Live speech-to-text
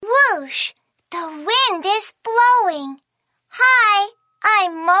Whoosh! The wind is blowing. Hi,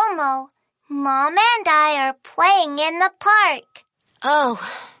 I'm Momo. Mom and I are playing in the park. Oh,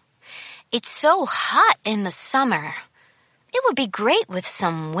 it's so hot in the summer. It would be great with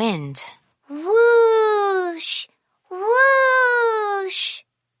some wind. Whoosh! Whoosh!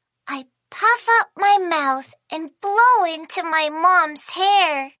 I puff up my mouth and blow into my mom's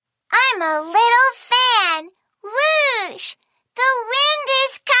hair. I'm a little fan. Whoosh! The wind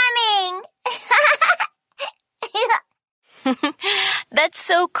is coming. That's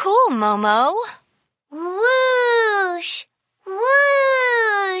so cool, Momo. Whoosh!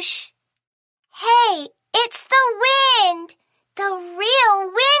 Whoosh! Hey, it's the wind! The real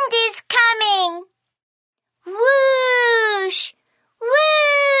wind is coming! Whoosh!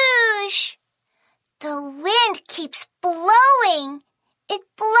 Whoosh! The wind keeps blowing. It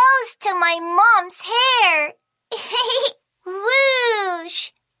blows to my mom's hair.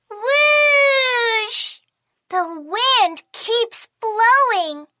 Whoosh! Whoosh! The wind keeps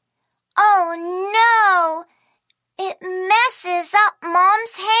blowing. Oh no! It messes up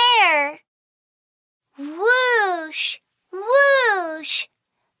Mom's hair. Whoosh! Whoosh!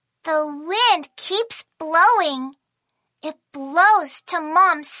 The wind keeps blowing. It blows to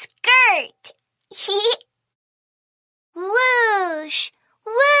Mom's skirt. Whoosh!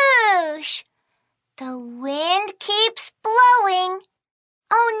 Whoosh! The wind keeps blowing.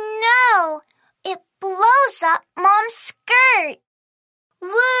 Oh no! It blows up Mom's skirt.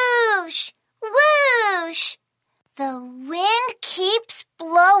 Whoosh! Whoosh! The wind keeps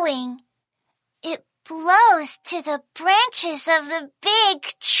blowing. It blows to the branches of the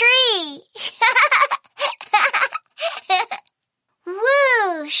big tree.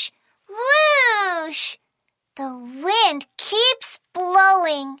 Whoosh! Whoosh! The wind keeps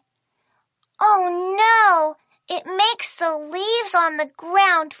blowing. Oh no! It makes the leaves on the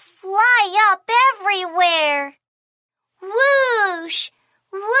ground fly up everywhere. Whoosh!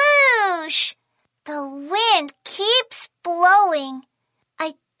 Whoosh! The wind keeps blowing.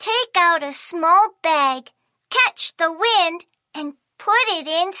 I take out a small bag, catch the wind, and put it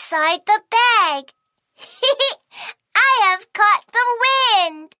inside the bag. I have caught the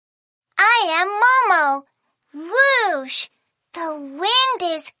wind. I am Momo. Whoosh! The wind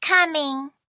is coming.